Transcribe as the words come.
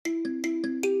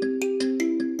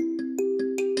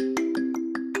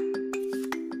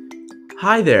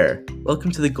Hi there!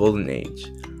 Welcome to the Golden Age,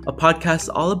 a podcast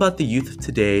all about the youth of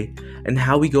today and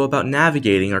how we go about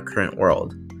navigating our current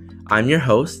world. I'm your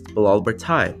host, Bilal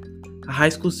Bartai, a high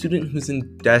school student who's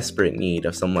in desperate need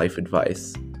of some life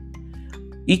advice.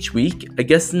 Each week, a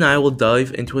guest and I will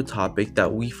dive into a topic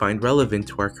that we find relevant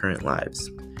to our current lives.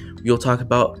 We'll talk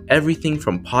about everything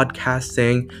from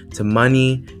podcasting to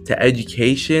money to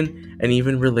education and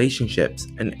even relationships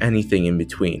and anything in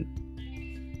between.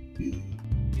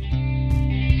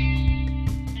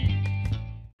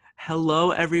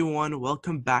 Hello, everyone.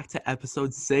 Welcome back to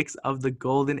episode 6 of the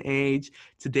Golden Age.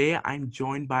 Today, I'm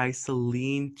joined by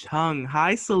Celine Chung.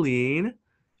 Hi, Celine.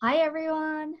 Hi,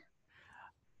 everyone.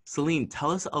 Celine,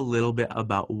 tell us a little bit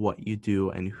about what you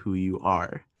do and who you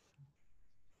are.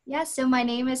 So my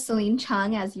name is Celine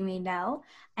Chung, as you may know,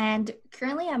 and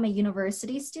currently I'm a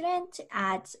university student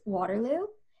at Waterloo.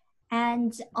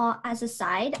 And as a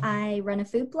side, I run a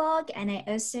food blog and I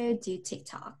also do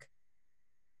TikTok.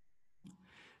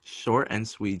 Short and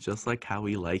sweet, just like how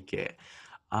we like it.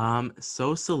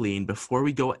 So Celine, before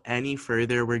we go any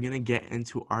further, we're gonna get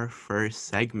into our first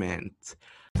segment.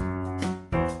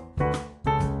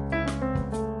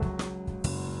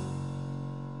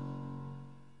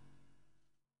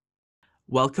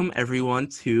 Welcome everyone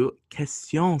to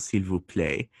Question s'il vous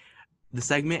plaît, the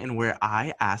segment in where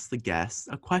I ask the guests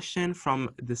a question from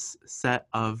this set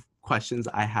of questions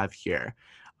I have here.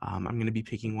 I'm going to be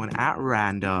picking one at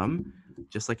random,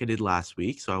 just like I did last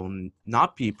week, so I will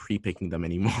not be pre-picking them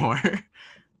anymore.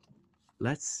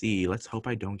 Let's see. Let's hope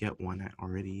I don't get one I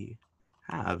already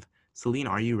have. Celine,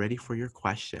 are you ready for your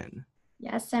question?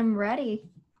 Yes, I'm ready.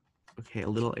 Okay, a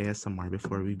little ASMR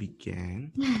before we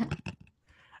begin.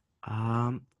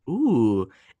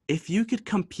 If you could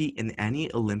compete in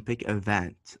any Olympic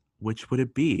event, which would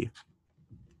it be?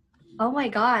 Oh my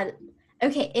God.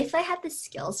 Okay, if I had the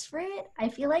skills for it, I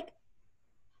feel like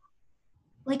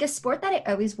a sport that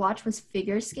I always watch was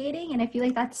figure skating, and I feel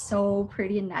like that's so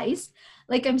pretty nice.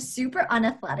 Like I'm super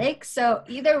unathletic, so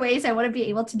either ways I wouldn't be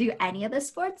able to do any of the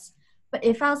sports. But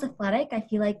if I was athletic, I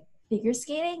feel like figure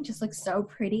skating just looks so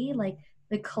pretty, like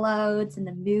the clothes and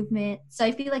the movement. So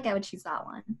I feel like I would choose that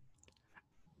one.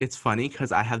 It's funny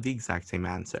because I have the exact same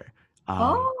answer. Um,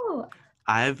 Oh,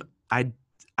 I've I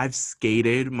I've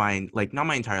skated not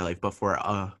my entire life, but for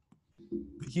a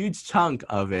huge chunk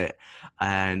of it,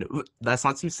 and that's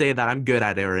not to say that I'm good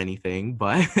at it or anything,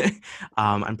 but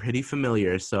I'm pretty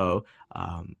familiar. So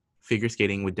figure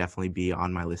skating would definitely be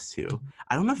on my list too.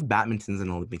 I don't know if badminton's an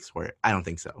Olympic sport. I don't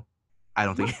think so. I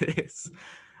don't think it is.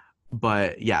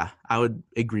 But yeah, I would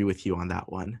agree with you on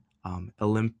that one.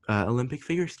 Olympic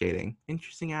figure skating.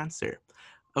 Interesting answer.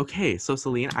 Okay, so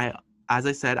Celine, as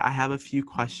I said, I have a few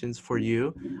questions for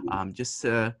you, just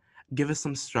to give us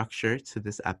some structure to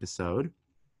this episode.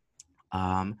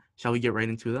 Shall we get right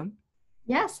into them?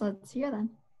 yes, let's hear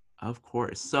them. Of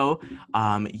course. So,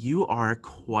 you are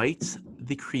quite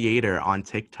the creator on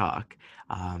TikTok.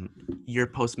 Um, your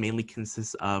post mainly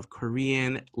consists of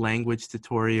Korean language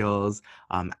tutorials,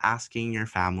 asking your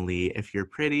family if you're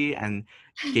pretty and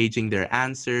gauging their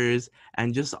answers,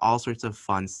 and just all sorts of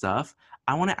fun stuff.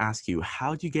 I want to ask you,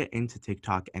 how do you get into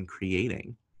TikTok and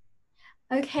creating?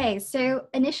 Okay, so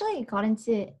initially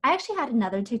I actually had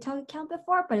another TikTok account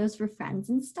before, but it was for friends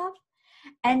and stuff.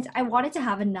 And I wanted to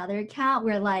have another account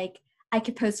where like I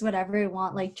could post whatever I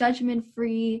want, like judgment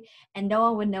free, and no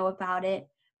one would know about it.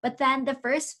 But then the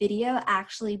first video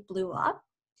actually blew up.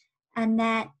 And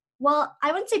then, well,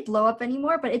 I wouldn't say blow up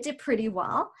anymore, but it did pretty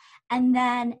well. And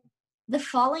then the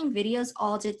following videos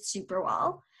all did super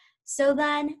well. So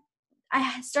then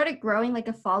I started growing like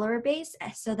a follower base.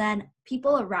 So then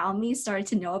people around me started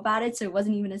to know about it. So it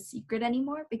wasn't even a secret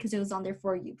anymore because it was on their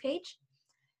For You page.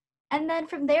 And then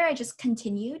from there, I just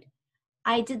continued.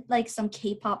 I did like some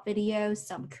K-pop videos,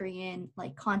 some Korean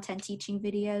like content teaching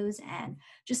videos, and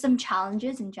just some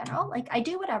challenges in general. Like I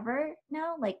do whatever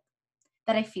now, like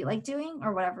that I feel like doing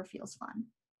or whatever feels fun.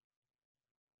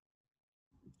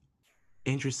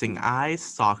 Interesting. I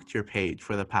stalked your page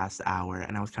for the past hour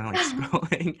and I was kind of like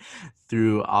scrolling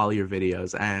through all your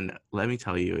videos. And let me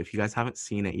tell you, if you guys haven't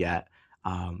seen it yet,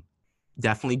 um,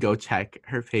 definitely go check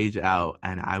her page out.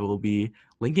 And I will be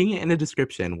linking it in the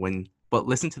description but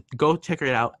go check it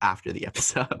out after the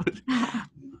episode.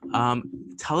 um,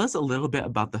 Tell us a little bit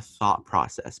about the thought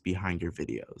process behind your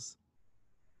videos.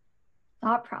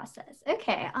 Thought process.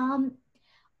 Okay.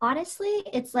 Honestly,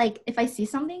 it's like if I see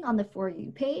something on the For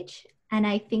You page and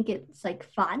I think it's like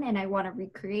fun and I want to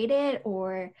recreate it,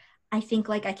 or I think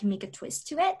like I can make a twist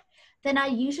to it, then I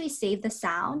usually save the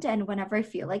sound. And whenever I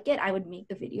feel like it, I would make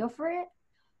the video for it.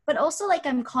 but also like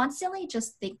I'm constantly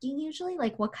just thinking usually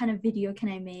like what kind of video can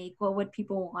I make? What would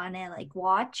people want to like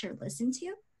watch or listen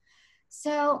to?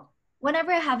 So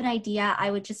whenever I have an idea,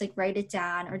 I would just like write it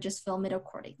down or just film it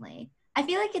accordingly. I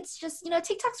feel like it's just,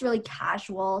 TikTok's really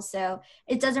casual. So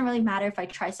it doesn't really matter if I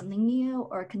try something new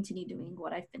or continue doing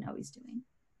what I've been always doing.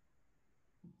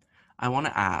 I want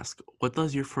to ask, what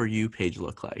does your For You page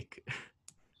look like?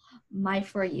 My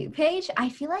For You page, I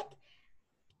feel like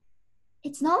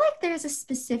it's not like there's a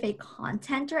specific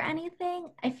content or anything.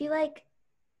 I feel like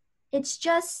it's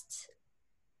just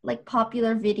like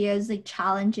popular videos, like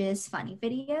challenges, funny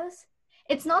videos.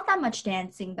 It's not that much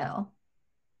dancing though.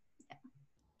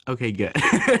 Okay, good.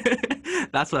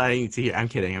 That's what I need to hear. I'm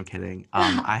kidding. I'm kidding.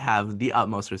 I have the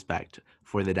utmost respect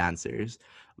for the dancers,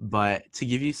 but to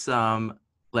give you some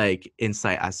like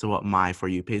insight as to what my For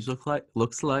You page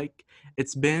looks like,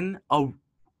 it's been a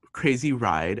crazy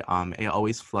ride. It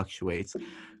always fluctuates.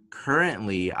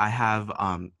 Currently, I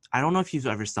don't know if you've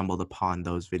ever stumbled upon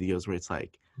those videos where it's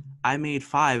like, I made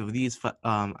five of these.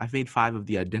 I've made five of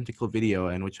the identical video,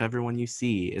 and whichever one you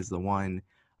see is the one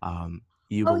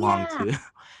you Oh belong yeah. to.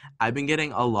 I've been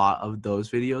getting a lot of those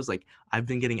videos. Like I've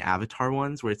been getting avatar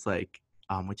ones where it's like,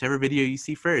 whichever video you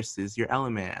see first is your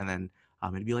element, and then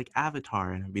it'd be like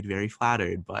avatar, and I'd be very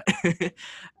flattered. But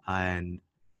and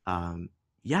um,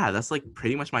 yeah, that's like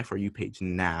pretty much my For You page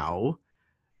now.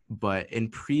 But in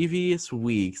previous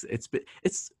weeks,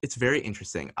 it's very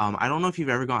interesting. I don't know if you've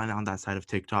ever gotten on that side of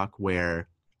TikTok where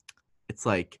it's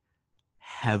like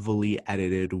heavily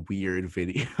edited weird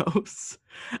videos.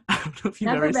 I don't know if you've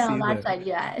Never ever been on seen that them. side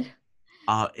yet.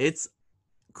 It's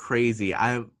crazy.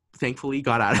 I thankfully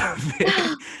got out of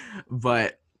it,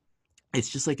 but it's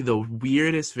just like the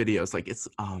weirdest videos. Like it's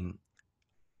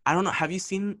I don't know. Have you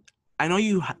seen? I know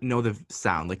you know the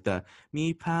sound, like the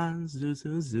me pan zoom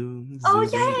zoom zoom Oh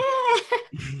zoom. yeah.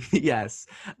 Yes,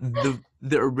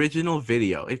 the original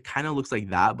video, it kind of looks like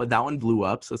that, but that one blew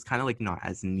up, so it's kind of like not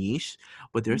as niche.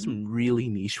 But there's Mhm. some really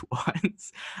niche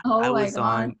ones. I Oh my was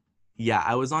god. on, yeah,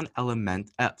 I was on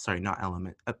Element. Sorry, not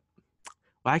Element.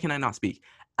 Why can I not speak?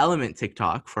 Element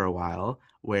TikTok for a while,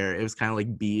 where it was kind of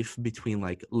like beef between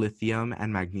like lithium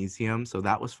and magnesium, so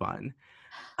that was fun.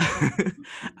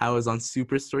 I was on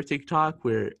Superstore TikTok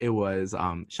where it was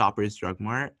Shoppers Drug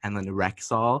Mart and then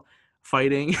Rexall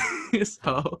fighting.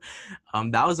 So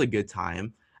that was a good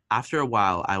time. After a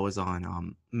while, I was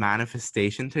on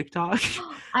Manifestation TikTok.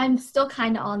 I'm still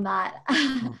kind of on that.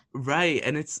 Right,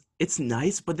 and it's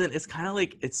nice, but then it's kind of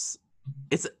like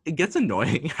it gets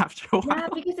annoying after a Yeah, while.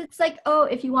 because it's like, oh,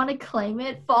 if you want to claim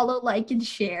it, follow, like, and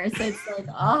share. So it's like,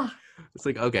 oh, It's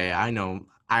like, okay, I know,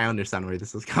 I understand where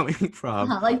this is coming from.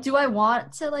 like, do I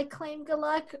want to like claim good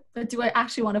luck, but do I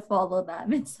actually want to follow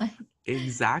them? It's like,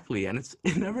 Exactly, and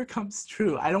it never comes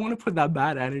true. I don't want to put that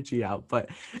bad energy out, but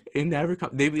it never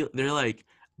comes. They're like,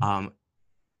 um,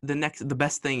 the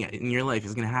best thing in your life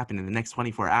is gonna happen in the next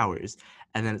 24 hours,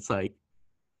 and then it's like,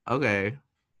 okay,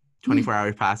 24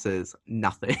 hours passes,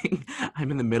 nothing.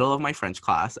 I'm in the middle of my French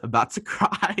class, about to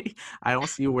cry. I don't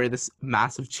see where this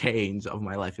massive change of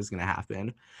my life is gonna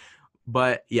happen.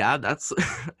 But yeah, that's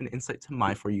an insight to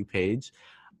my For You page.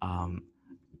 Um,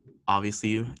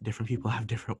 Obviously, different people have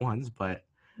different ones, but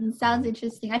it sounds um,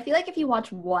 interesting. I feel like if you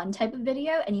watch one type of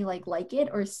video and you like it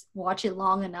or watch it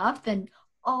long enough, then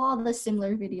all the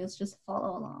similar videos just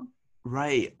follow along.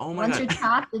 right. Oh my Once God. you're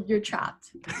trapped, then you're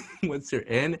trapped. Once you're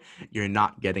in, you're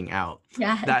not getting out.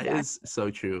 Yeah, That is exactly.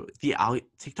 so true.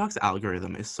 TikTok's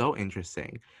algorithm is so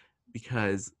interesting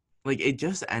because like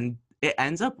it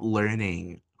ends up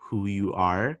learning who you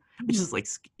are, which Mhm. is like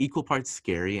equal parts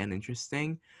scary and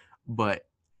interesting, but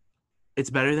it's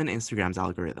better than Instagram's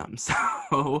algorithm.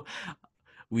 So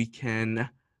we can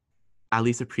at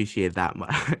least appreciate that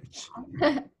much.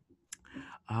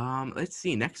 Let's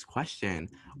see. Next question.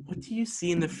 What do you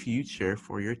see in the future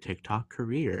for your TikTok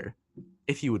career,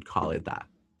 if you would call it that?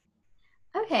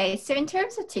 Okay, so in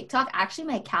terms of TikTok, actually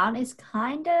my account is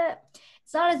kind of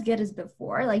it's not as good as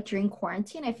before. Like during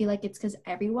quarantine, I feel like it's because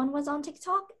everyone was on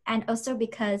TikTok and also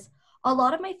because a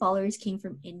lot of my followers came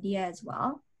from India as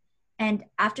well. And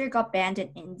after it got banned in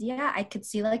India, I could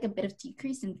see like a bit of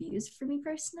decrease in views for me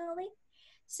personally.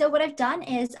 So what I've done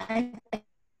is I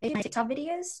made my TikTok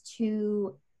videos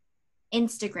to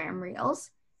Instagram Reels,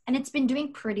 and it's been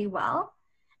doing pretty well.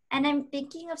 And I'm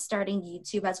thinking of starting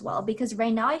YouTube as well because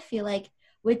right now I feel like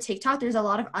with TikTok, there's a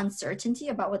lot of uncertainty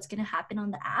about what's going to happen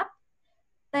on the app.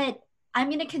 But I'm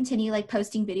going to continue like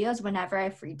posting videos whenever I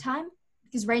have free time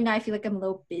because right now I feel like I'm a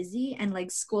little busy and like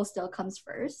school still comes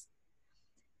first.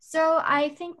 So I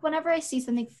think whenever I see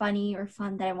something funny or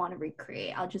fun that I want to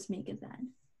recreate, I'll just make it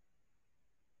then.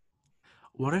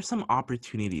 What are some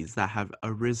opportunities that have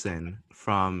arisen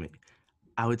from,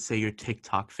 I would say, your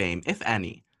TikTok fame, if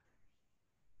any?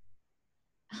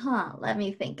 Huh, let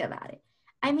me think about it.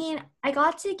 I mean, I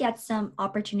got to get some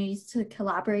opportunities to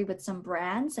collaborate with some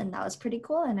brands, and that was pretty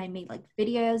cool. And I made like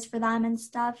videos for them and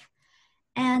stuff.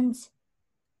 And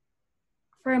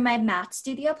for my math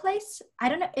studio place, I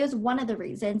don't know, it was one of the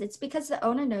reasons. It's because the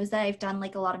owner knows that I've done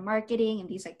like a lot of marketing and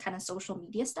these like kind of social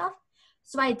media stuff.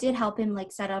 So I did help him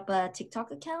like set up a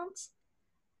TikTok account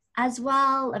as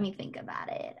well. Let me think about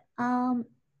it.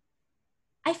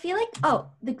 I feel like, oh,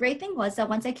 the great thing was that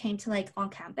once I came to like on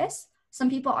campus, some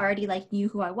people already like knew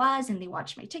who I was and they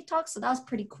watched my TikTok. So that was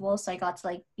pretty cool. So I got to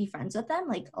like be friends with them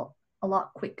like a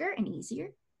lot quicker and easier.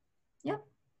 Yep.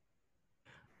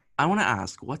 I want to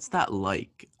ask, what's that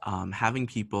like, having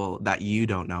people that you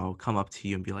don't know come up to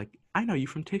you and be like, I know you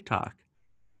from TikTok?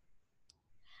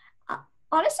 Uh,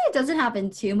 Honestly, it doesn't happen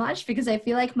too much because I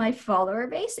feel like my follower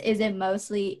base isn't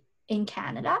mostly in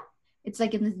Canada. It's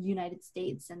like in the United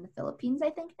States and the Philippines, I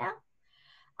think now.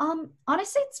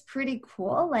 Honestly, it's pretty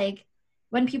cool. Like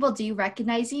when people do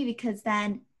recognize you, because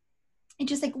then it's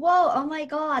just like, whoa, oh my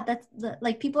God,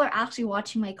 like people are actually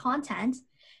watching my content.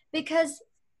 Because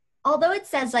although it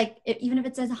says like, even if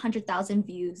it says 100,000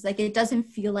 views, like it doesn't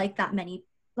feel like that many,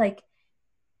 like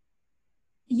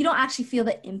you don't actually feel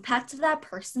the impact of that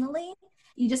personally.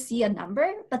 You just see a number,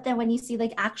 but then when you see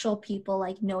like actual people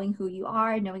like knowing who you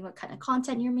are, knowing what kind of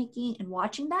content you're making and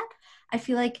watching that, I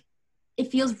feel like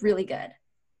it feels really good.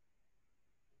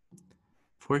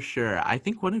 For sure. I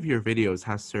think one of your videos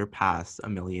has surpassed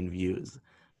 1 million views,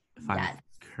 if I'm Yes.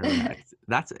 correct.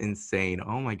 That's insane.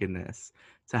 Oh my goodness.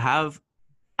 To have,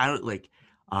 I don't like,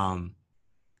 um,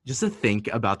 just to think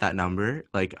about that number,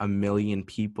 like 1 million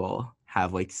people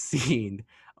have like seen,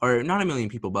 or not 1 million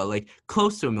people, but like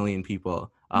close to 1 million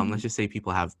people. Let's Mhm. just say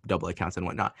people have double accounts and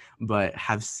whatnot, but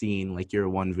have seen like your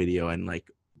one video, and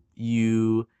like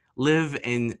you live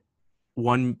in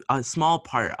a small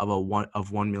part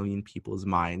of 1 million people's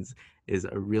minds is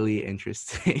a really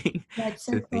interesting That's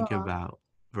so to think cool. about.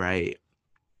 Right.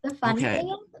 The funny Okay. thing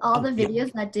is, all Oh, the yeah.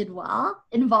 videos that did well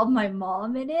involve my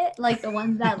mom in it, like the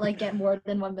ones that like get more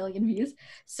than 1 million views.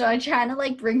 So I'm trying to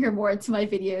like bring her more into my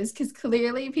videos because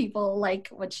clearly people like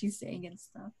what she's saying and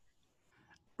stuff.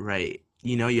 Right.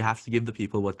 You have to give the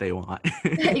people what they want.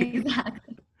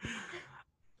 Exactly.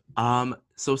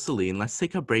 So Celine, let's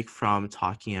take a break from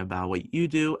talking about what you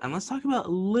do and let's talk about a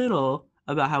little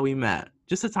about how we met.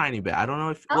 Just a tiny bit. I don't know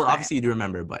if, well, All right. obviously you do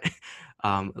remember, but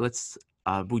let's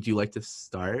would you like to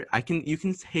start? You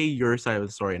can say your side of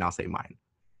the story and I'll say mine.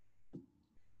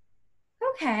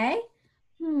 Okay.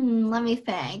 Let me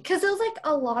think. Because it was like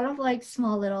a lot of like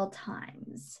small little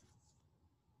times.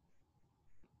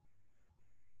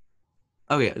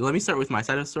 Okay, let me start with my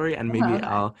side of the story and maybe Okay.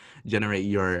 I'll generate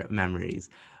your memories.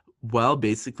 Well,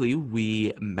 basically,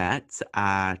 we met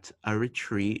at a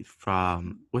retreat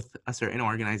from with a certain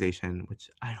organization, which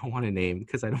I don't want to name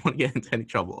because I don't want to get into any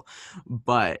trouble.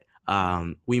 But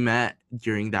we met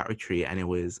during that retreat, and it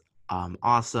was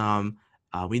awesome.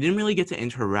 We didn't really get to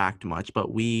interact much, but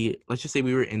let's just say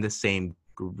we were in the same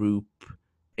group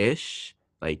ish,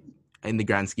 like in the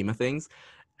grand scheme of things.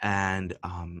 And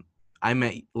I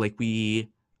met like we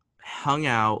hung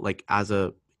out like as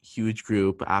a huge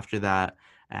group after that,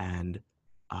 and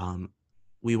um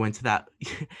we went to that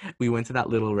we went to that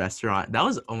little restaurant. That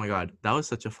was, oh my God, that was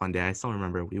such a fun day. I still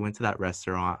remember we went to that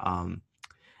restaurant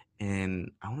in,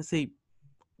 I want to say,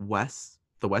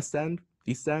 the West End,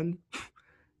 East End.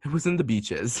 It was in the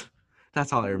beaches.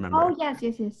 That's all I remember. Oh, yes,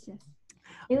 yes, yes, yes.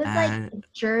 It was like And a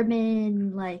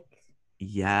German, like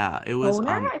yeah, it was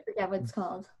boner. I forget what it's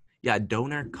called. yeah,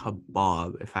 doner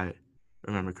kebab, if I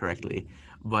remember correctly.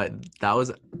 But that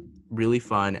was really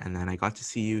fun, and then I got to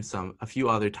see you a few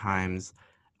other times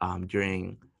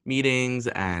during meetings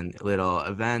and little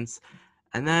events.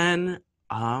 And then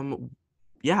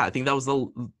yeah, I think that was the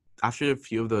after a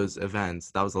few of those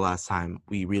events, that was the last time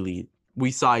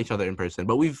we saw each other in person,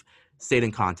 but we've stayed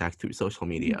in contact through social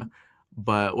media. Mhm.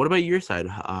 But what about your side?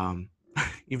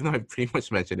 Even though I pretty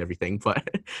much mentioned everything, but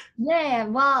Yeah,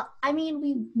 well, I mean,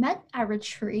 we met at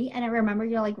retreat, and I remember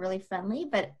you're like really friendly,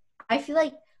 but I feel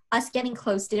like us getting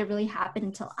close didn't really happen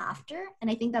until after. And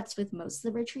I think that's with most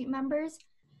of the retreat members.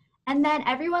 And then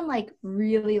everyone like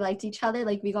really liked each other.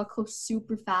 Like we got close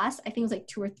super fast. I think it was like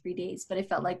 2 or 3 days, but it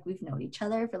felt like we've known each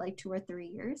other for like 2 or 3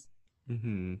 years.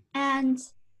 mhm. And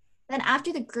then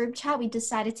after the group chat, we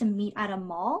decided to meet at a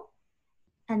mall.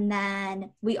 And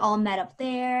then we all met up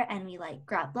there and we like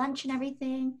grabbed lunch and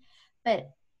everything.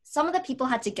 But some of the people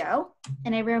had to go.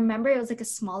 And I remember it was like a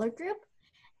smaller group.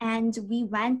 And we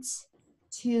went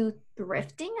to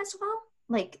thrifting as well.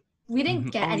 Like we didn't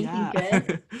Mhm. get Oh anything yeah.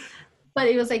 good, but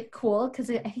it was like cool because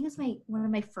I think it was my one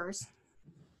of my first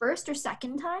or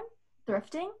second time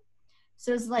thrifting.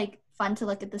 So it was like fun to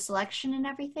look at the selection and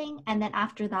everything. And then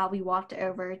after that, we walked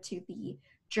over to the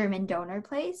German donor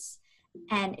place,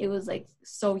 and it was like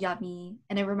so yummy.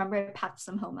 And I remember I packed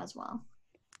some home as well.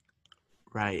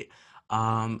 Right.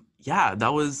 Yeah,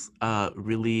 that was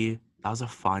that was a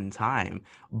fun time.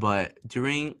 But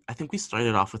during I think we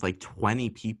started off with like 20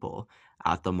 people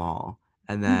at the mall.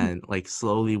 And then like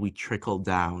slowly we trickled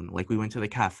down. Like we went to the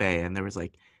cafe and there was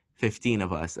like 15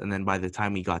 of us. And then by the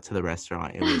time we got to the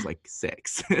restaurant, it was like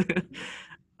six.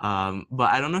 But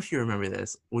I don't know if you remember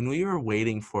this. When we were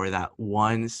waiting for that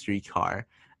one streetcar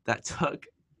that took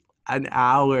an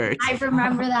hour to I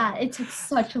remember come. that. It took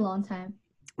such a long time.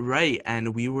 Right,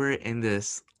 and we were in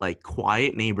this like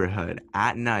quiet neighborhood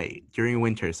at night during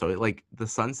winter, so the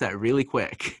sun set really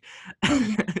quick.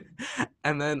 Yeah.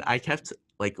 And then I kept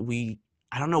like we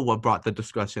I don't know what brought the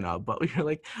discussion up, but we were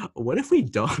like, what if we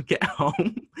don't get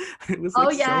home? It was Oh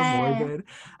like so yeah. morbid.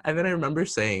 And then I remember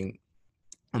saying,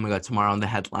 oh my God, tomorrow on the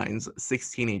headlines,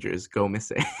 six teenagers go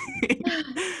missing.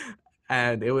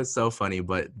 And it was so funny,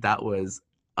 but that was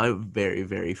a very,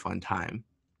 very fun time.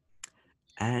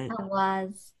 And That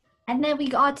was. And then we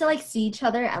got to like see each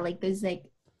other at like those like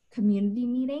community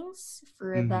meetings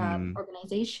for the mhm.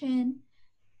 organization.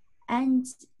 And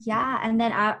yeah, and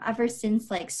then ever since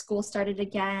like school started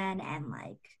again and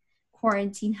like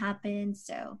quarantine happened,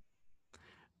 so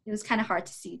it was kind of hard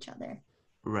to see each other.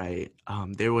 Right.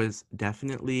 There was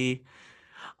definitely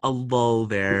a lull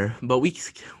there, but we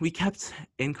kept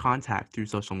in contact through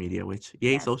social media, which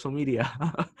yay, Yes. social media.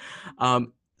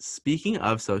 Speaking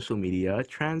of social media,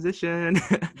 transition.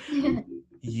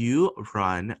 You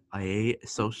run a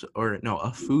social or no,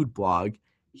 a food blog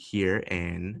here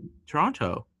in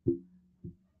Toronto.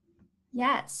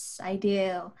 Yes, I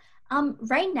do.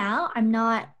 Right now I'm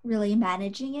not really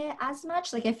managing it as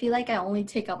much. Like I feel like I only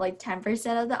take up like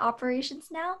 10% of the operations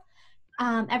now.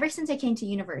 Ever since I came to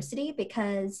university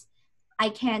because I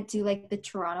can't do like the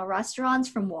Toronto restaurants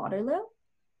from Waterloo.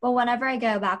 But whenever I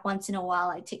go back once in a while,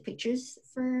 I take pictures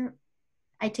for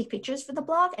the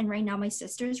blog, and right now my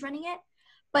sister is running it.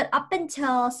 But up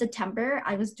until September,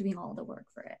 I was doing all the work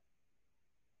for it.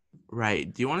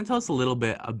 Right. Do you want to tell us a little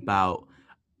bit about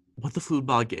what the food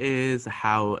blog is,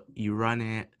 how you run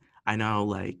it? I know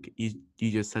like you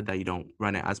just said that you don't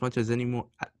run it as much as anymore.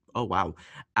 Oh wow,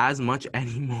 as much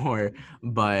anymore.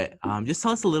 But just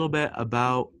tell us a little bit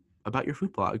about your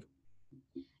food blog.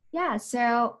 Yeah,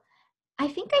 so I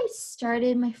think I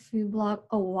started my food blog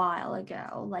a while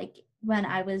ago, like when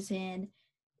I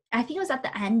think it was at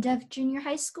the end of junior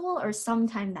high school or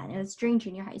sometime then. It was during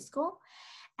junior high school.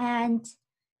 And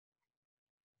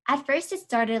at first it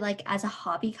started like as a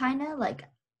hobby kind of like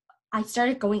I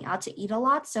started going out to eat a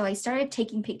lot, so I started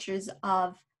taking pictures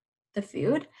of the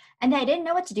food, and I didn't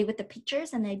know what to do with the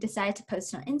pictures, and I decided to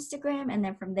post on Instagram, and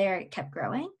then from there it kept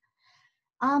growing.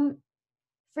 Um,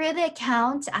 for the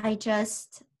account, I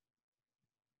just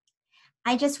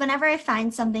whenever I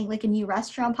find something like a new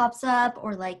restaurant pops up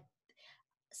or like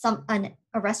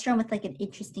a restaurant with like an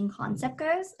interesting concept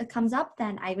comes up,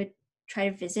 then I would try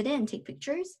to visit it and take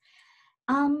pictures.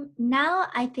 Now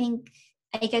I think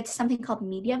I get to something called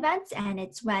media events, and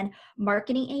it's when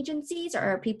marketing agencies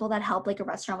or people that help like a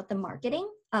restaurant with the marketing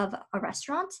of a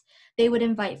restaurant, they would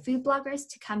invite food bloggers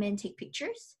to come in and take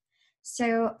pictures.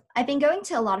 So I've been going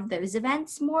to a lot of those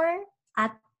events more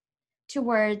at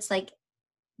towards like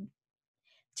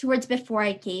towards before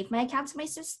I gave my account to my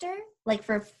sister. Like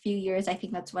for a few years, I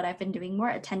think that's what I've been doing more,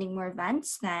 attending more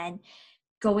events than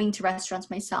going to restaurants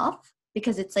myself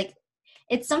because it's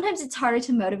sometimes it's harder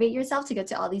to motivate yourself to go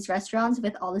to all these restaurants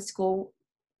with all the school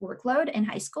workload in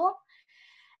high school.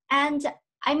 And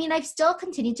I mean, I've still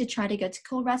continued to try to go to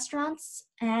cool restaurants.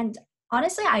 And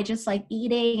honestly, I just like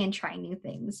eating and trying new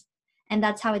things. And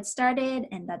that's how it started,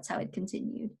 and that's how it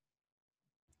continued.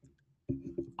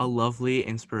 A lovely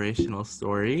inspirational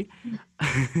story.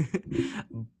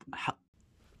 How-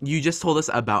 you just told us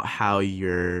about how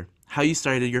you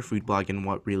started your food blog and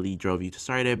what really drove you to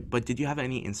start it, but did you have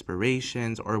any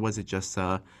inspirations or was it just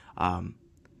a um,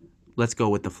 let's go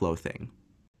with the flow thing?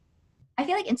 I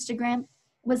feel like Instagram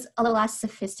was a little less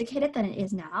sophisticated than it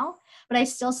is now, but I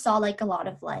still saw like a lot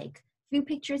of like food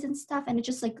pictures and stuff, and it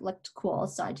just like looked cool.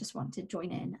 So I just wanted to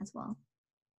join in as well.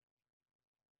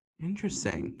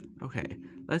 Interesting. Okay,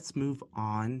 let's move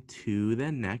on to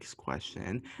the next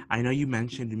question. I know you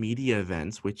mentioned media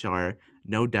events, which are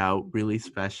no doubt really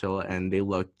special and they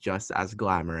look just as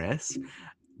glamorous.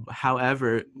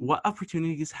 However, what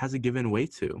opportunities has it given way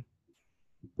to?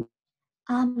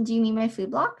 Do you mean my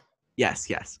food blog?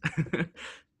 Yes, yes.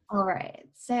 All right.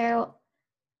 So,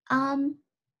 um,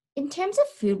 in terms of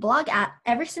food blog,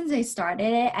 ever since I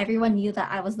started it, everyone knew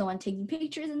that I was the one taking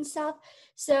pictures and stuff.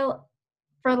 So,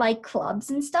 for like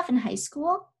clubs and stuff in high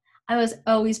school, I was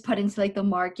always put into like the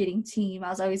marketing team. I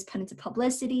was always put into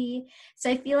publicity.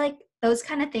 So I feel like those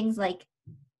kind of things, like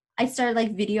I started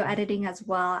like video editing as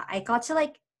well. I got to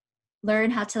like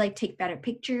learn how to like take better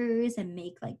pictures and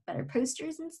make like better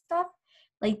posters and stuff,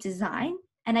 like design.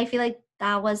 And I feel like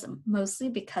that was mostly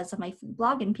because of my food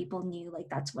blog and people knew like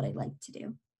that's what I like to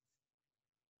do.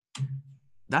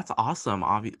 That's awesome.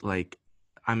 Like,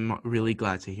 I'm really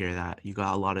glad to hear that you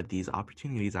got a lot of these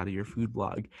opportunities out of your food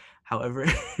blog. However,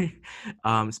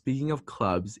 speaking of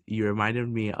clubs, you reminded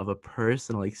me of a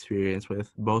personal experience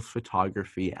with both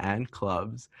photography and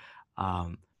clubs.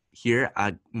 Um, Here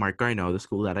at Mark Garneau, the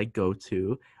school that I go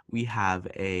to, we have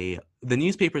the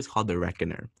newspaper is called The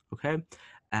Reckoner, okay?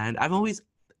 And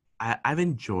I've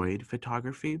enjoyed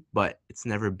photography, but it's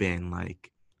never been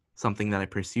like something that I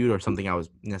pursued or something I was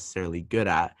necessarily good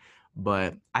at.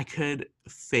 But I could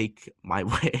fake my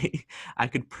way. I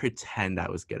could pretend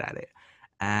I was good at it.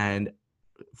 And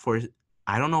for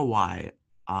I don't know why,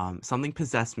 something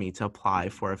possessed me to apply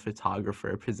for a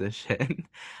photographer position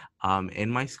in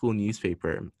my school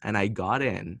newspaper, and I got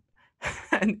in,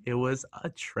 and it was a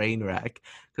train wreck.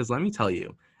 Because let me tell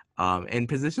you, in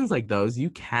positions like those, you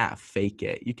can't fake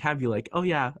it. You can't be like, "Oh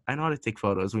yeah, I know how to take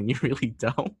photos," when you really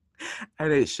don't.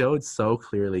 And it showed so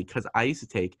clearly because I used to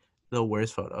take the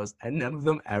worst photos, and none of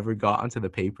them ever got onto the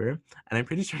paper. And I'm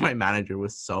pretty sure my manager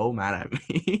was so mad at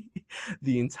me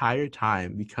the entire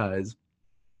time because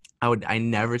I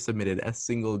never submitted a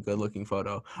single good looking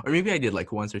photo, or maybe I did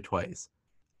like once or twice,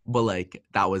 but like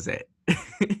that was it.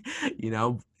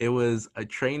 It was a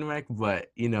train wreck,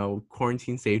 but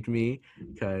quarantine saved me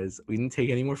because we didn't take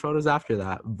any more photos after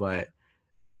that. But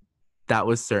that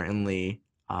was certainly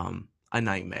a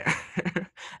nightmare,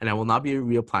 and I will not be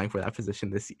reapplying for that position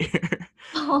this year.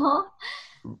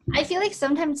 I feel like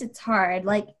sometimes it's hard.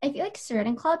 Like I feel like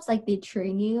certain clubs like they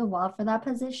train you well for that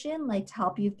position, like to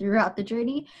help you throughout the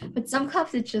journey. But some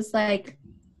clubs it's just like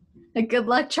a good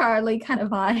luck Charlie kind of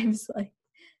vibes. Like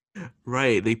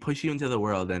Right, they push you into the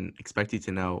world and expect you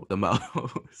to know the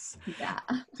most. yeah.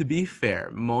 To be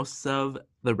fair, most of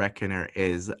the Reckoner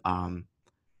is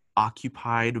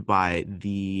occupied by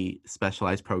the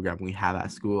specialized program we have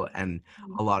at school, and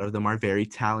a lot of them are very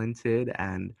talented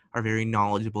and are very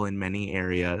knowledgeable in many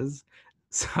areas.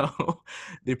 So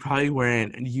they probably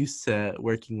weren't used to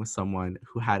working with someone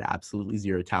who had absolutely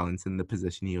zero talents in the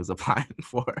position he was applying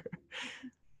for.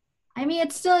 I mean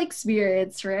it's still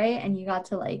experience, right? And you got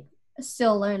to like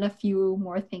still learn a few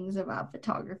more things about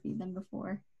photography than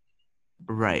before.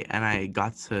 Right, and I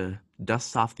got to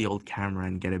dust off the old camera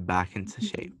and get it back into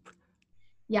Mhm. shape.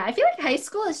 Yeah, I feel like high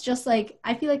school is just like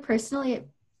I feel like personally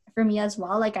for me as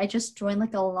well, like I just joined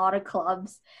like a lot of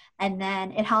clubs and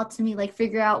then it helped me like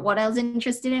figure out what I was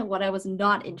interested in, what I was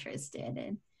not interested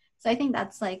in. So I think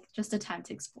that's like just a time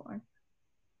to explore.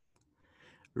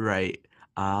 Right.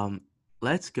 Um,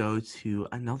 let's go to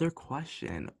another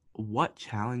question. What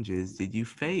challenges did you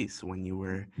face when you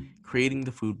were creating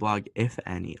the food blog, if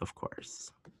any, of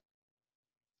course?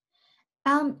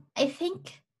 I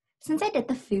think since I did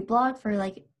the food blog for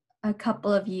like a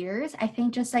couple of years, I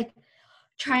think just like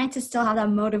trying to still have that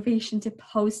motivation to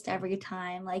post every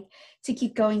time, like to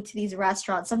keep going to these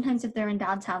restaurants. Sometimes if they're in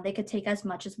downtown, they could take as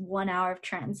much as 1 hour of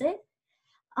transit.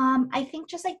 I think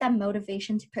just like that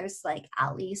motivation to post like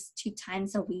at least 2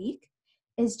 times a week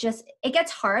is just it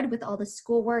gets hard with all the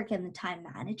schoolwork and the time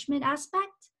management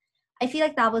aspect. I feel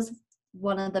like that was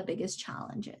one of the biggest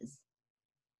challenges.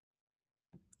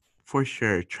 For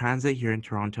sure, transit here in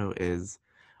Toronto is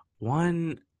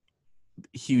one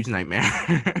huge nightmare.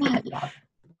 Yeah.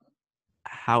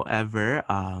 However,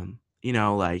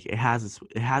 like it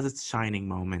has its shining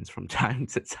moments from time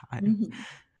to time. Mhm.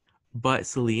 But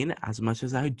Celine, as much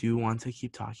as I do want to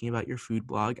keep talking about your food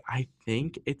blog, I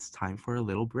think it's time for a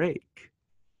little break.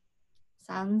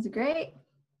 Sounds great.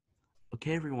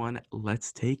 Okay, everyone,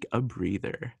 let's take a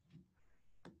breather.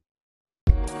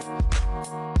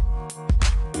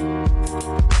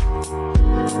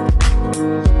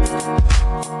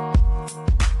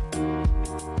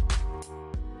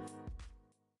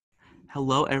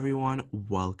 Hello, everyone.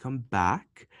 Welcome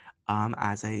back.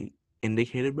 As I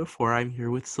indicated before, I'm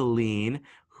here with Celine,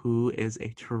 who is a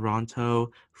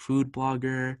Toronto food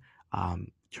blogger,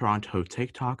 Toronto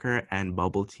TikToker, and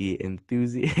bubble tea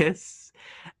enthusiast.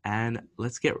 And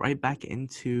let's get right back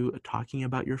into talking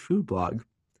about your food blog.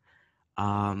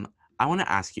 Um, I want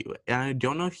to ask you, and I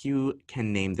don't know if you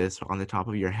can name this on the top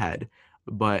of your head,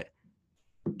 but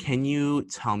Can you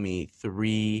tell me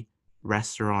three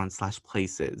restaurants slash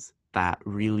places that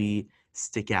really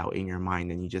stick out in your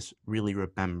mind and you just really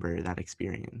remember that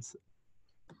experience?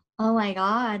 Oh my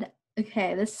God.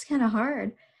 Okay, this is kind of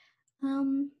hard.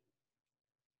 Um,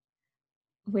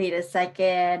 Wait a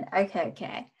second.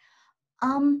 Okay.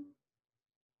 Um,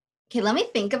 okay, let me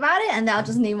think about it and then I'll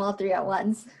just name all three at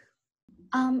once.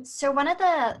 So one of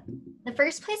the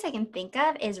first place I can think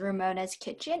of is Ramona's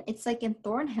Kitchen. It's like in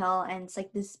Thornhill and it's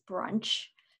like this brunch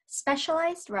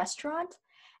specialized restaurant.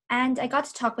 And I got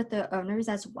to talk with the owners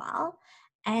as well.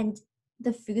 And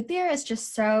the food there is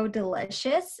just so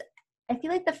delicious. I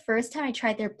feel like the first time I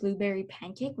tried their blueberry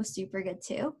pancake was super good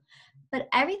too. But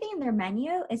everything in their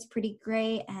menu is pretty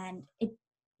great and it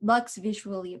looks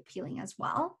visually appealing as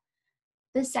well.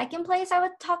 The second place I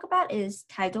would talk about is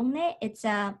Taedongnae.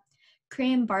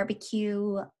 Korean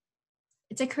barbecue.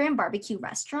 It's a Korean barbecue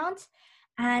restaurant,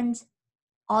 and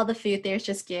all the food there is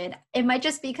just good. It might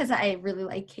just be because I really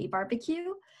like K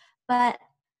barbecue, but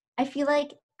I feel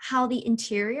like how the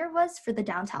interior was for the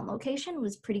downtown location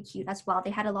was pretty cute as well.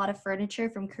 They had a lot of furniture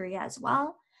from Korea as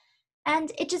well,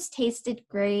 and it just tasted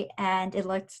great and it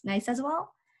looked nice as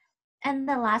well. And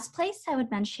the last place I would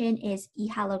mention is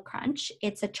Ihalo Crunch.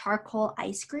 It's a charcoal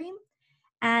ice cream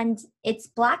and it's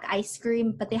black ice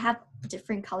cream, but they have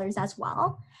different colors as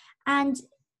well. And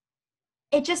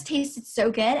it just tasted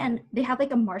so good. And they have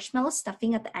like a marshmallow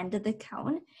stuffing at the end of the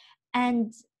cone.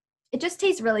 And it just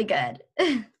tastes really good.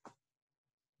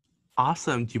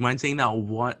 Awesome. Do you mind saying that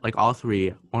one, like all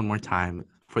three, one more time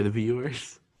for the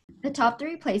viewers? The top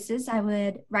three places I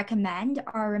would recommend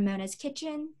are Ramona's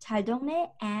Kitchen, Taedongnae,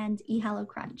 and Ihalo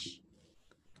Crunch.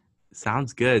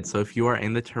 Sounds good. So if you are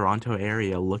in the Toronto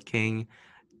area looking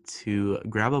to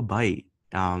grab a bite,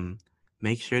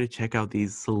 make sure to check out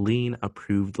these Celine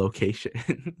approved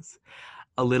locations.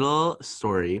 A little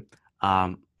story.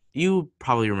 Um, you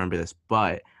probably remember this,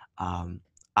 but um,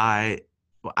 I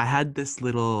I had this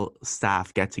little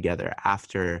staff get together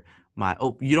after my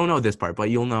you don't know this part, but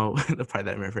you'll know the part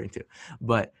that I'm referring to.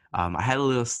 But I had a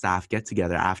little staff get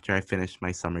together after I finished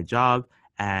my summer job,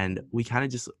 and we kind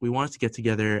of just we wanted to get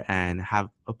together and have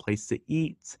a place to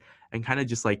eat and kind of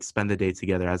just like spend the day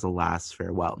together as a last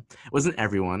farewell. It wasn't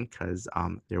everyone because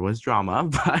there was drama,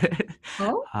 but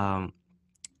Oh, um,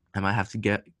 I might have to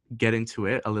get into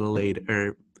it a little later,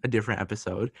 or a different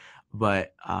episode.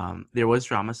 But there was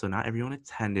drama, so not everyone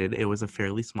attended. It was a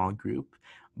fairly small group,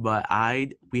 but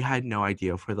I we had no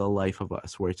idea for the life of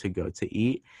us where to go to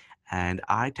eat. And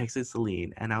I texted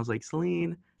Celine, and I was like,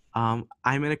 Celine, I'm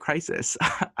in a crisis.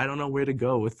 I don't know where to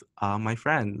go with my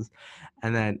friends.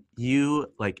 And then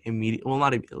you like immediately, well,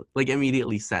 not like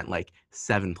immediately sent like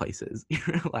seven places.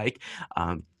 You're like,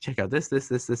 check out this.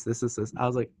 I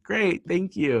was like, great,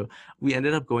 thank you. We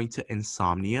ended up going to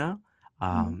Insomnia,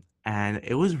 mhm. and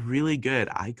it was really good.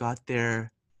 I got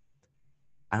there,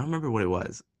 I don't remember what it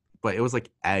was, but it was like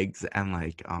eggs and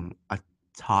like a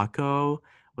taco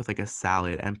with like a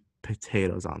salad and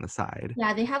potatoes on the side.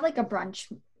 Yeah, they have like a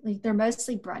brunch, like they're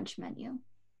mostly brunch menu.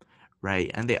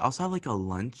 Right. And they also have like a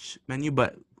lunch menu,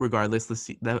 but regardless,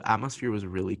 the atmosphere was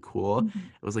really cool. Mhm.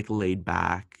 It was like laid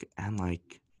back and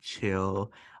like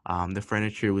chill. The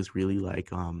furniture was really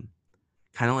like kind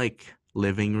of like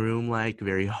living room like,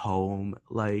 very home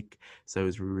like. So it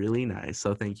was really nice.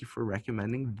 So thank you for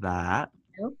recommending that.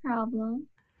 No problem.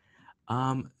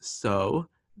 So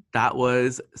that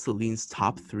was Celine's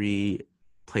top three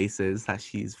places that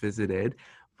she's visited.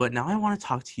 But now I want to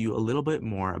talk to you a little bit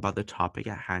more about the topic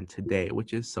at hand today,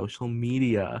 which is social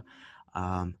media.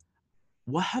 Um,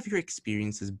 what have your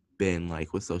experiences been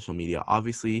like with social media?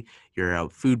 Obviously, you're a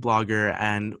food blogger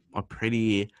and a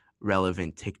pretty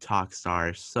relevant TikTok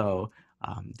star, so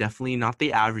definitely not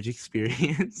the average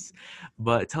experience.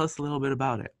 But tell us a little bit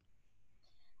about it.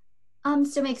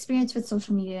 So my experience with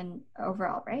social media and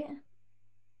overall, right?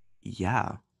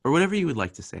 Yeah, or whatever you would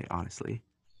like to say, honestly.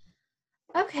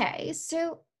 Okay,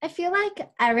 so I feel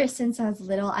like ever since I was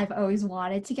little, I've always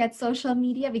wanted to get social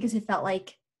media because it felt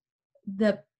like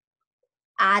the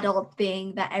adult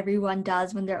thing that everyone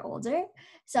does when they're older.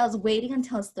 So I was waiting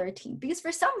until I was 13 because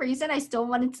for some reason I still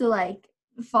wanted to like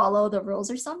follow the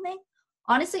rules or something.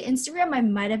 Honestly, Instagram, I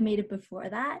might have made it before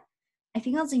that. I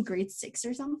think I was in grade six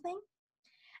or something.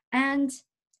 And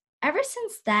ever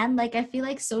since then, like I feel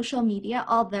like social media,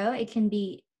 although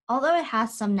it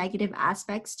has some negative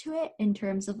aspects to it in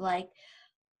terms of like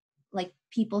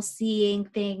people seeing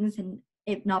things and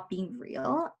it not being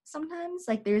real sometimes,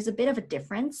 like there's a bit of a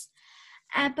difference.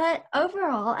 But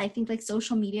overall, I think like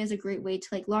social media is a great way to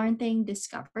like learn things,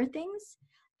 discover things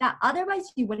that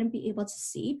otherwise you wouldn't be able to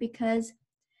see because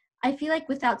I feel like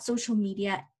without social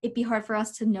media, it'd be hard for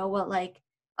us to know what like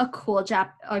a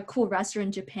cool restaurant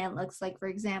in Japan looks like, for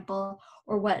example,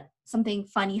 or what something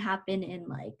funny happened in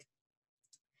like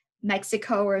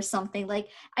Mexico or something. Like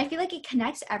I feel like it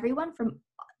connects everyone from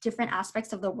different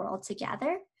aspects of the world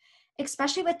together,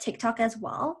 especially with TikTok as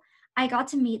well. I got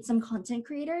to meet some content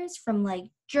creators from like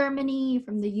Germany,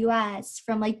 from the US,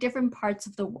 from like different parts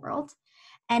of the world.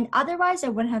 And otherwise, I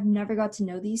would have never got to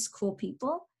know these cool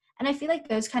people. And I feel like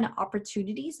those kind of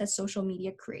opportunities that social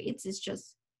media creates is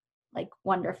just like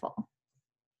wonderful.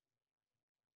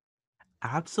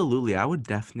 Absolutely, I would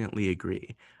definitely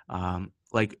agree.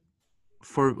 Like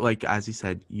for like as you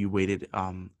said, you waited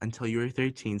until you were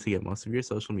 13 to get most of your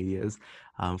social medias.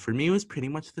 For me, it was pretty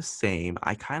much the same.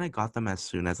 I kind of got them as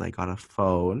soon as I got a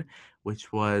phone,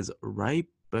 which was right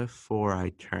before I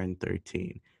turned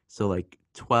 13. So like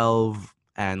 12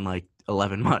 and like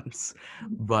 11 months.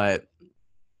 But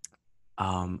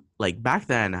like back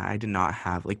then I did not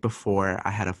have like before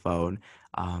I had a phone.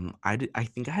 I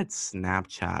think I had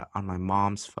Snapchat on my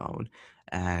mom's phone,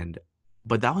 and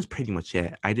but that was pretty much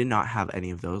it. I did not have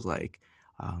any of those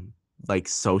um like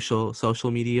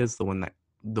social medias,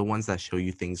 the ones that show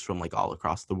you things from like all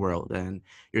across the world, and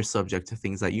you're subject to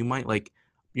things that you might like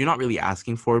you're not really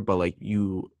asking for, but like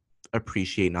you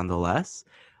appreciate nonetheless.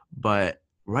 But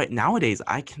right nowadays,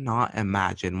 I cannot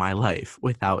imagine my life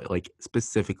without like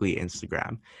specifically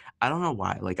Instagram. I don't know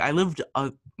why. Like I lived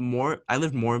more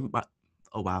of my,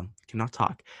 oh wow, cannot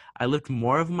talk. I lived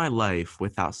more of my life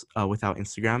without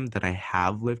Instagram than I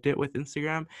have lived it with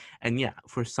Instagram. And yeah,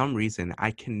 for some reason,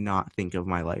 I cannot think of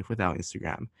my life without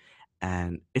Instagram.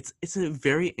 And it's a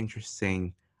very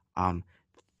interesting um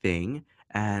thing.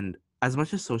 And as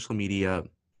much as social media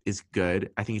is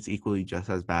good, I think it's equally just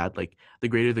as bad. Like the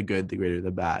greater the good, the greater the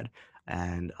bad.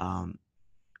 And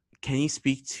can you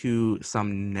speak to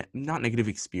some not negative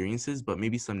experiences, but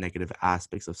maybe some negative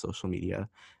aspects of social media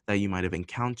that you might have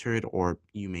encountered or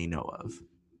you may know of?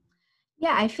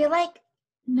 Yeah, I feel like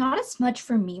not as much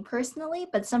for me personally,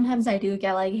 but sometimes I do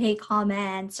get like hate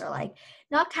comments or like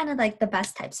not kind of like the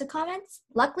best types of comments.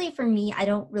 Luckily for me, I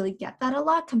don't really get that a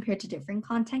lot compared to different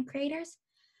content creators.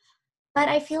 But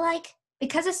I feel like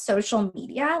because of social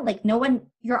media, like no one,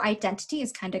 your identity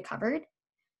is kind of covered.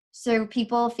 So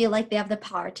people feel like they have the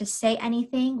power to say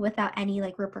anything without any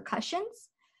like repercussions.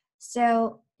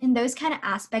 So in those kind of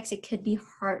aspects, it could be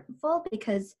hurtful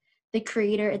because the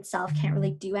creator itself can't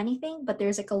really do anything, but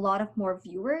there's like a lot of more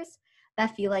viewers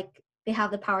that feel like they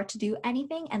have the power to do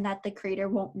anything and that the creator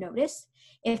won't notice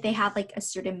if they have like a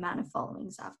certain amount of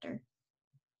followings after.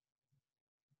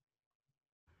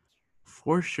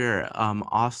 For sure.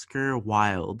 Oscar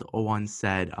Wilde once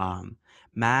said,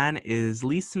 "Man is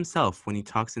least himself when he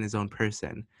talks in his own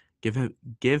person. Give him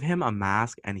give him a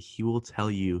mask, and he will tell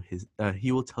you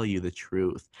the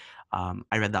truth."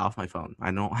 I read that off my phone. I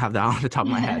don't have that on the top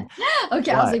of my head,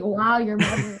 Okay, I was but like, wow, your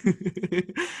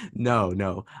memory.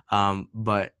 no.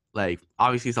 But like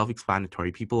obviously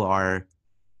self-explanatory. People are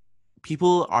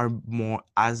more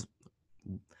as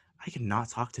I cannot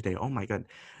talk today. Oh my god.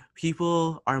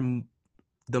 People are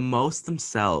the most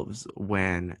themselves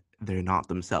when they're not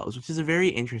themselves, which is a very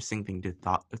interesting thing to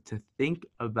think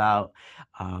about.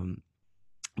 Um,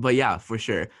 but yeah, for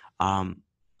sure. Um,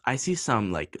 I see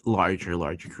some like larger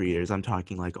creators. I'm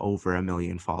talking like over 1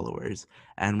 million followers,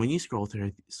 and when you scroll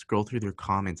through their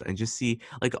comments and just see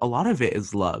like a lot of it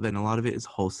is love and a lot of it is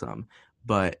wholesome,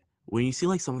 but when you see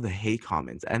like some of the hate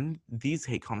comments, and these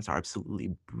hate comments are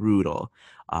absolutely brutal,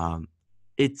 um,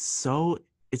 it's so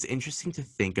it's interesting to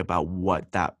think about what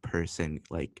that person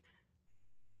like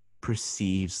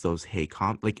perceives those hate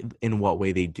like in what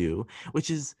way they do, which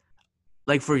is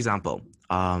like for example,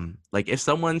 like if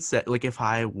someone said like if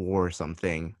I wore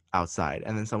something outside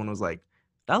and then someone was like,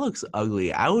 that looks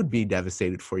ugly, I would be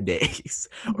devastated for days.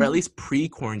 Or at least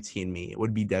pre-quarantine me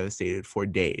would be devastated for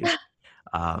days.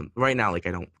 Right now, like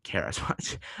I don't care as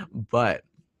much. But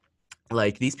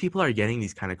like these people are getting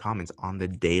these kind of comments on the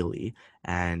daily.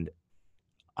 And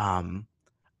um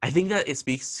I think that it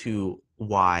speaks to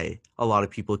why a lot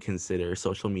of people consider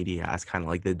social media as kind of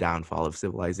like the downfall of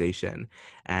civilization.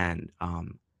 And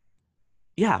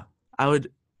yeah, I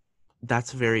would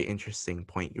that's a very interesting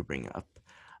point you bring up.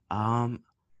 Um,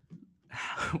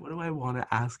 what do I want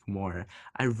to ask more?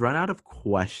 I've run out of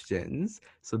questions,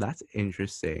 so that's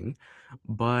interesting.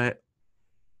 But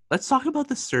let's talk about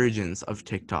the surgence of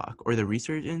TikTok or the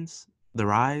resurgence, the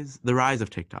rise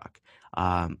of TikTok.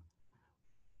 Um,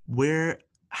 where,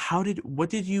 what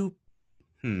did you,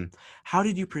 hmm, how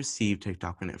did you perceive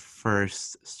TikTok when it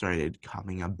first started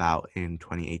coming about in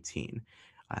 2018?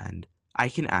 And I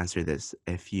can answer this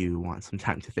if you want some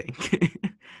time to think.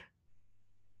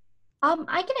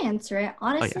 I can answer it. Oh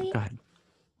yeah, Honestly, go ahead.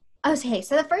 okay,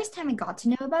 so the first time I got to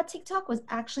know about TikTok was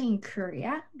actually in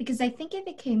Korea because I think it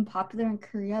became popular in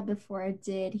Korea before it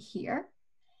did here.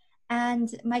 And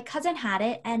my cousin had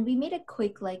it, and we made a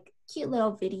quick, like, cute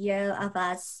little video of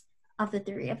us, of the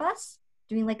three of us,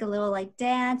 doing like a little like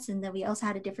dance. And then we also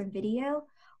had a different video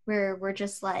where we're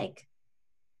just like,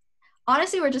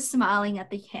 honestly, we're just smiling at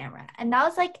the camera. And that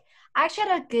was like, I actually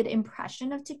had a good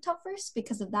impression of TikTok first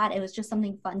because of that. It was just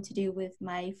something fun to do with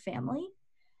my family.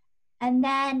 And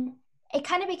then it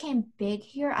kind of became big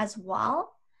here as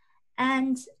well.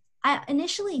 And I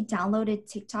initially downloaded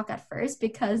TikTok at first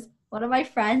because one of my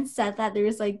friends said that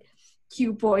there's like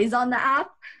cute boys on the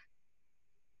app.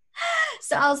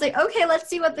 So I was like, okay, let's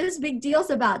see what this big deal's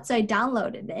about. So I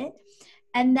downloaded it.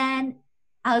 And then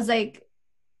I was like,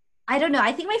 I don't know.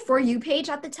 I think my For You page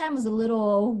at the time was a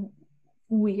little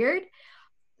weird.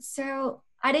 So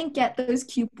I didn't get those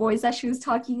cute boys that she was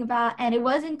talking about. And it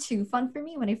wasn't too fun for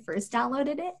me when I first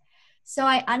downloaded it. So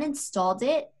I uninstalled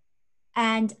it.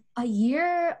 And a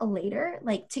year later,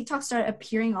 like TikTok started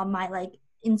appearing on my like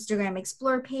Instagram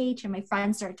Explore page, and my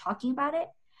friends started talking about it.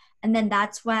 And then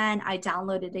that's when I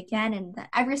downloaded again. And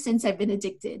ever since, I've been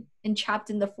addicted and trapped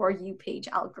in the For You page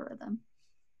algorithm.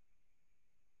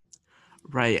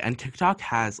 Right, and TikTok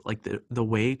has like the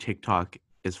way TikTok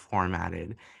is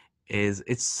formatted is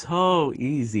it's so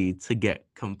easy to get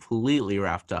completely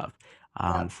wrapped up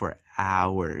Yep. for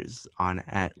hours on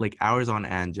end, like hours on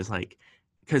end, just like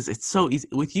because it's so easy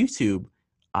with YouTube.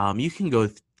 You can go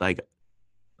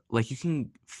like you can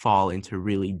fall into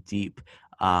really deep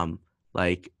um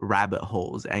like rabbit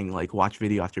holes and like watch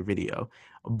video after video,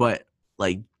 but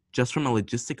like just from a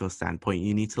logistical standpoint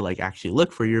you need to like actually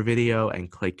look for your video and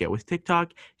click it. With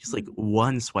TikTok, just like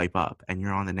one swipe up and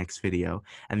you're on the next video,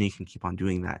 and then you can keep on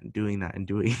doing that and doing that and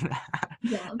doing that.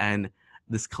 Yeah. And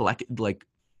this collect like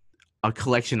a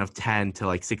collection of 10 to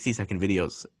like 60-second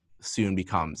videos soon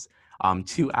becomes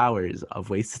 2 hours of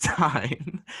wasted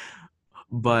time.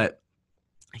 But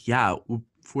yeah,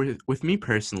 for with me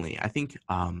personally, I think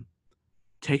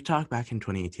TikTok back in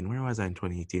 2018. Where was I in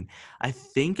 2018? I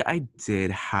think I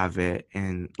did have it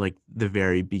in like the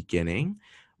very beginning,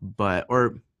 but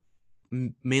or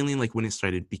mainly like when it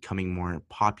started becoming more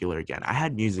popular again. I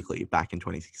had Musically back in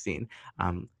 2016.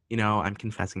 I'm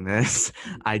confessing this.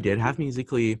 I did have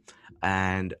Musically,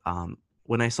 and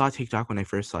when I saw TikTok, when I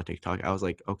first saw TikTok, I was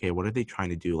like, okay, what are they trying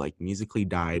to do? Like Musically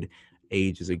died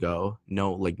ages ago.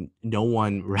 No, like no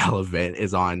one relevant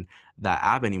is on that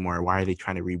app anymore. Why are they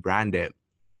trying to rebrand it?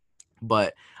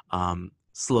 But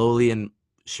slowly and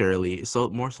surely, so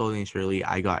more slowly and surely,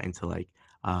 I got into like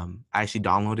I actually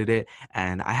downloaded it,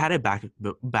 and I had it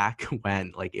back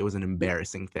when like it was an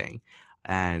embarrassing thing,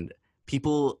 and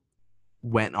people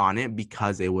went on it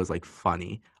because it was like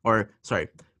funny, or sorry,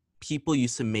 people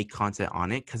used to make content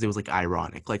on it because it was like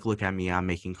ironic, like look at me, I'm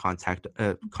making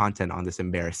content on this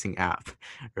embarrassing app.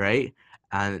 Right?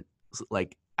 And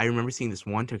like I remember seeing this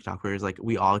one TikTok where it's like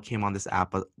we all came on this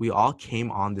app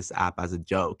as a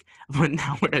joke, but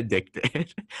now we're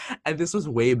addicted. And this was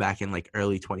way back in like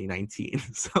early 2019.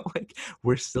 So like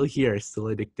we're still here, still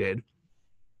addicted.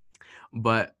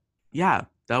 But yeah,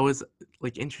 that was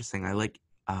like interesting. I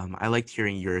liked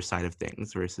hearing your side of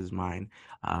things versus mine.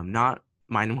 Not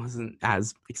Mine wasn't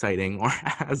as exciting or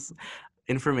as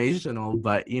informational,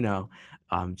 but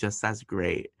just as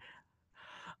great.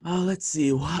 Let's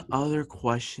see. What other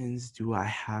questions do I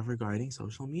have regarding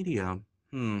social media?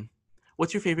 Hmm.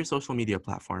 What's your favorite social media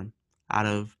platform out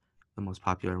of the most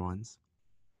popular ones?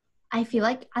 I feel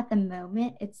like at the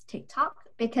moment it's TikTok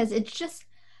because it's just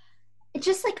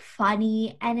like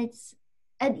funny, and it's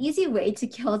an easy way to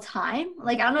kill time.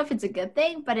 Like I don't know if it's a good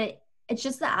thing, but it's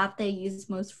just the app that I use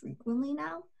most frequently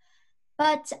now.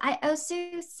 But I also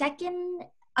second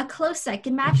a close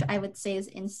second match I would say is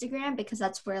Instagram because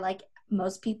that's where like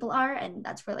most people are, and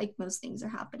that's where like most things are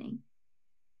happening.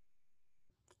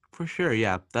 For sure,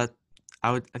 yeah.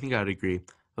 I think I would agree.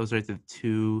 Those are the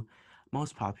two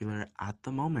most popular at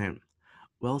the moment.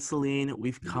 Well, Celine,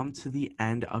 we've come to the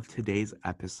end of today's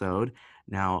episode.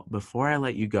 Now, before I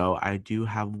let you go, I do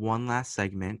have one last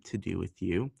segment to do with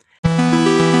you.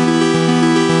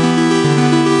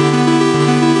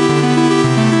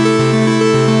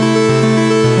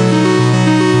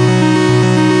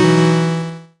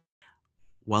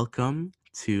 Welcome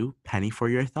to Penny for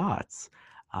Your Thoughts.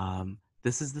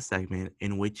 This is the segment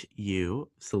in which you,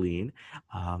 Celine,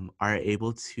 are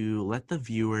able to let the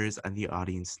viewers and the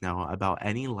audience know about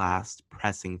any last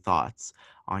pressing thoughts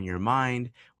on your mind,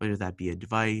 whether that be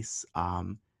advice,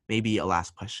 maybe a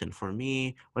last question for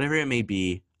me, whatever it may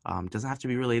be. Doesn't have to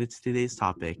be related to today's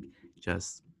topic.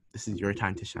 Just This is your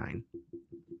time to shine.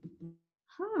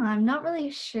 I'm not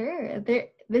really sure.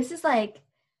 This is like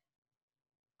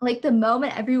the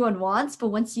moment everyone wants, but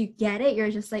once you get it,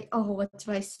 you're just like, oh, what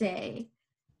do I say?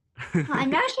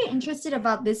 I'm actually interested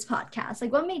about this podcast.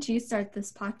 Like, what made you start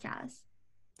this podcast?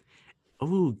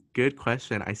 Oh, good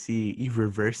question. I see you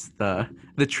reversed the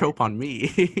trope on me.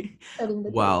 Setting the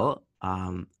table. Well,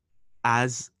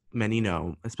 as many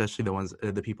know, especially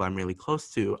the people I'm really close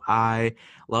to, I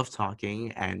love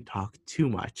talking and talk too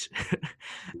much.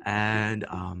 And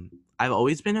I've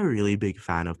always been a really big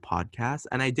fan of podcasts.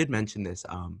 And I did mention this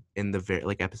in the very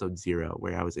like episode 0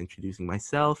 where I was introducing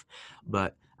myself,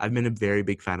 but I've been a very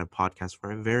big fan of podcasts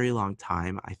for a very long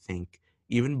time. I think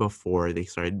even before they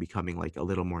started becoming like a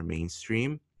little more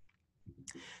mainstream.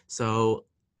 So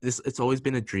it's always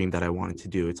been a dream that I wanted to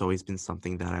do. It's always been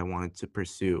something that I wanted to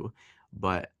pursue.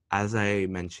 But as I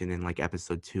mentioned in like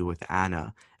episode 2 with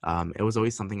Anna, it was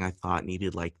always something I thought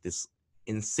needed like this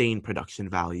insane production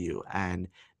value and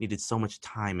needed so much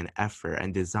time and effort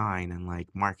and design and like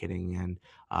marketing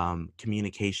and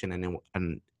communication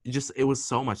and it was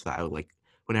so much that I would like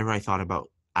whenever I thought about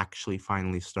actually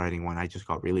finally starting one, I just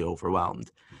got really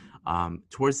overwhelmed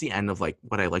towards the end of like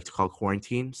what I like to call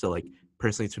quarantine. So like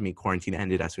personally to me, quarantine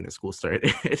ended as soon as school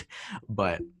started.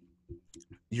 But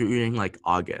during like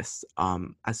August,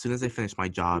 as soon as I finished my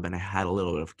job and I had a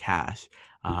little bit of cash,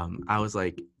 I was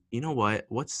like, you know what?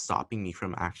 What's stopping me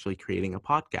from actually creating a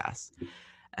podcast?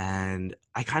 And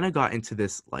I kind of got into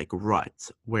this like rut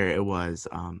where it was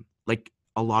like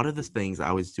a lot of the things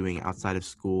I was doing outside of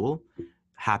school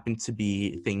happened to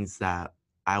be things that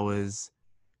I was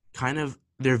kind of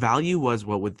their value was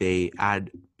what would they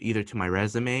add either to my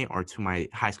resume or to my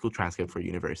high school transcript for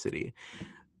university.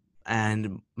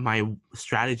 And my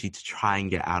strategy to try and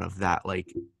get out of that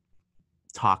like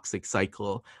toxic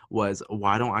cycle was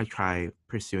why don't I try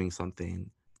pursuing something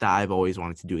that I've always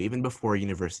wanted to do even before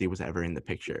university was ever in the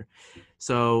picture.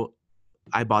 So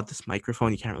I bought this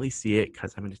microphone. You can't really see it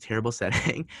because I'm in a terrible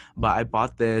setting, but I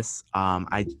bought this.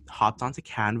 I hopped onto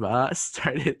Canva,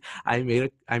 started. I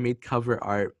made cover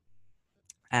art.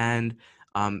 And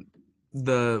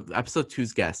the episode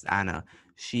two's guest, Anna,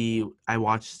 I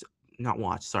watched, not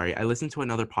watched, sorry, I listened to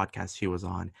another podcast she was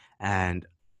on, and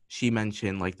she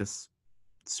mentioned like this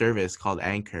service called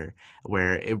Anchor,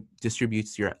 where it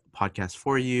distributes your podcast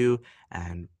for you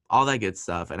and all that good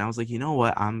stuff. And I was like, you know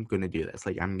what, I'm gonna do this.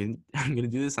 Like, I'm gonna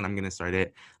do this, and I'm gonna start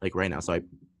it like right now. So I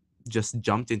just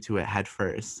jumped into it head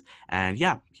first, and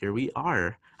yeah, here we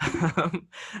are. A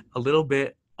little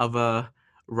bit of a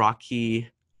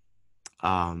rocky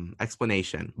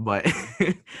explanation, but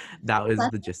that was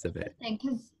That's the gist of it.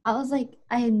 interesting because I was like,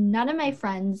 I none of my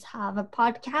friends have a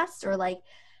podcast or like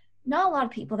not a lot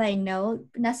of people that I know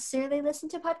necessarily listen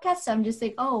to podcasts. So I'm just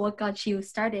like, oh, what got you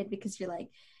started? Because you're like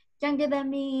younger than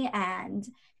me and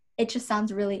it just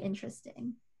sounds really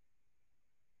interesting.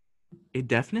 It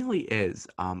definitely is.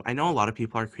 I know a lot of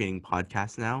people are creating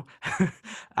podcasts now.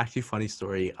 Actually, funny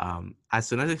story. As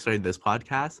soon as I started this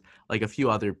podcast, like a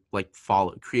few other like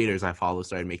follow creators I follow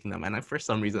started making them, and I for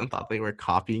some reason thought they were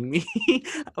copying me.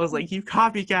 I was like, "You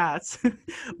copycats!"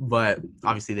 But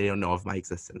obviously, they don't know of my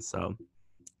existence. So,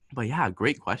 but yeah,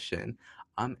 great question.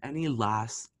 Any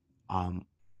last um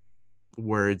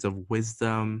words of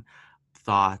wisdom,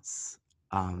 thoughts,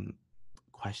 um,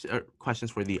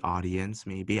 questions for the audience?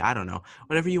 Maybe I don't know.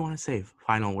 Whatever you want to say.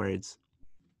 Final words.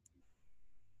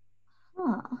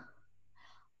 Huh.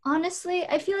 Honestly,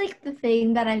 I feel like the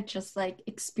thing that I've just like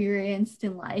experienced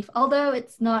in life, although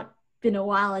it's not been a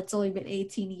while, it's only been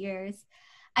 18 years.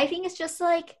 I think it's just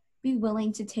like be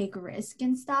willing to take risk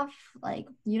and stuff. Like,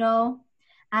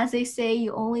 as they say,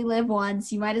 you only live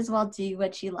once. You might as well do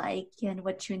what you like and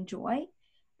what you enjoy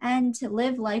and to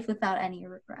live life without any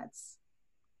regrets.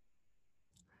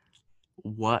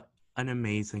 What an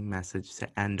amazing message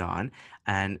to end on.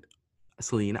 And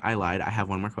Celine, I lied. I have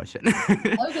one more question.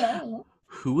 Okay.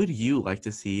 Who would you like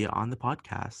to see on the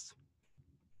podcast?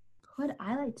 Who would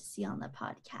I like to see on the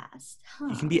podcast? You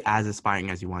can Huh. be as aspiring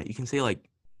as you want. You can say like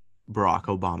Barack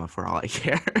Obama for all I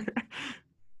care.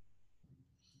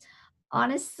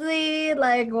 Honestly,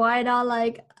 like, why not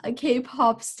like a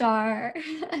K-pop star?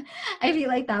 I feel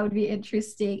like that would be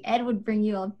interesting and would bring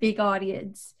you a big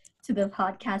audience to the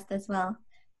podcast as well.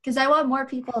 Because I want more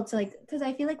people to like, because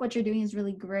I feel like what you're doing is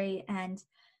really great. And,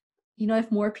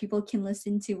 if more people can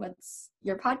listen to what's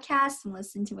your podcast and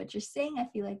listen to what you're saying, I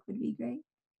feel like would be great.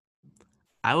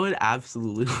 I would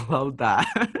absolutely love that.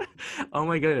 Oh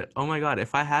my god. Oh my god.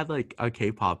 If I had like a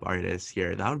K-pop artist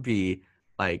here, that would be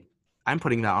like I'm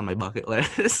putting that on my bucket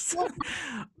list.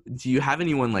 Do you have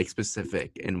anyone like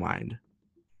specific in mind?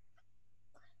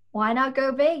 Why not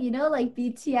go big? Like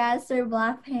BTS or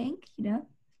Blackpink.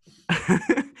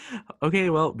 Okay,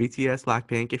 well, BTS,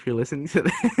 Blackpink, if you're listening to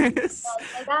this.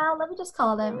 Like, let me just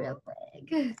call them real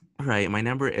quick. Right, my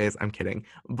number is, I'm kidding.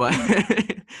 But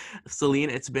Celine,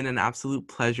 it's been an absolute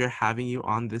pleasure having you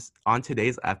on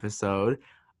today's episode.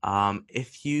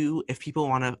 If people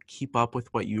want to keep up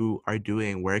with what you are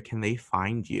doing, where can they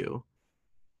find you?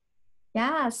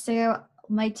 Yeah, so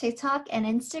my TikTok and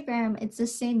Instagram, it's the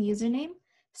same username,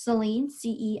 Celine,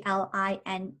 Celine,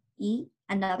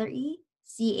 another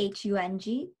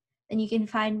Chung. Then you can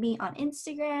find me on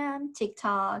Instagram,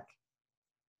 TikTok.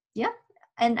 Yeah.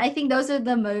 And I think those are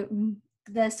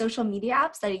the social media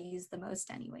apps that I use the most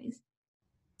anyways.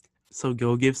 So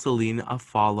go give Celine a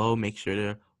follow. Make sure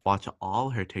to watch all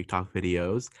her TikTok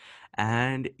videos.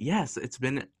 And yes, it's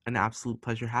been an absolute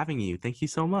pleasure having you. Thank you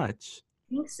so much.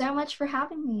 Thanks so much for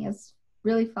having me. It's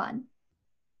really fun.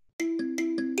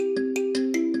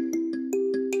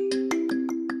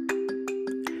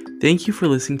 Thank you for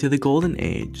listening to The Golden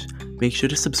Age. Make sure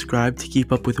to subscribe to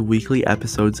keep up with weekly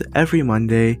episodes every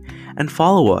Monday and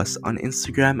follow us on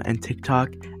Instagram and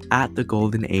TikTok at The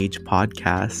Golden Age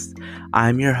Podcast.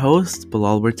 I'm your host,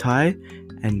 Bilal Bertai,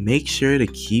 and make sure to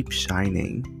keep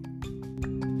shining.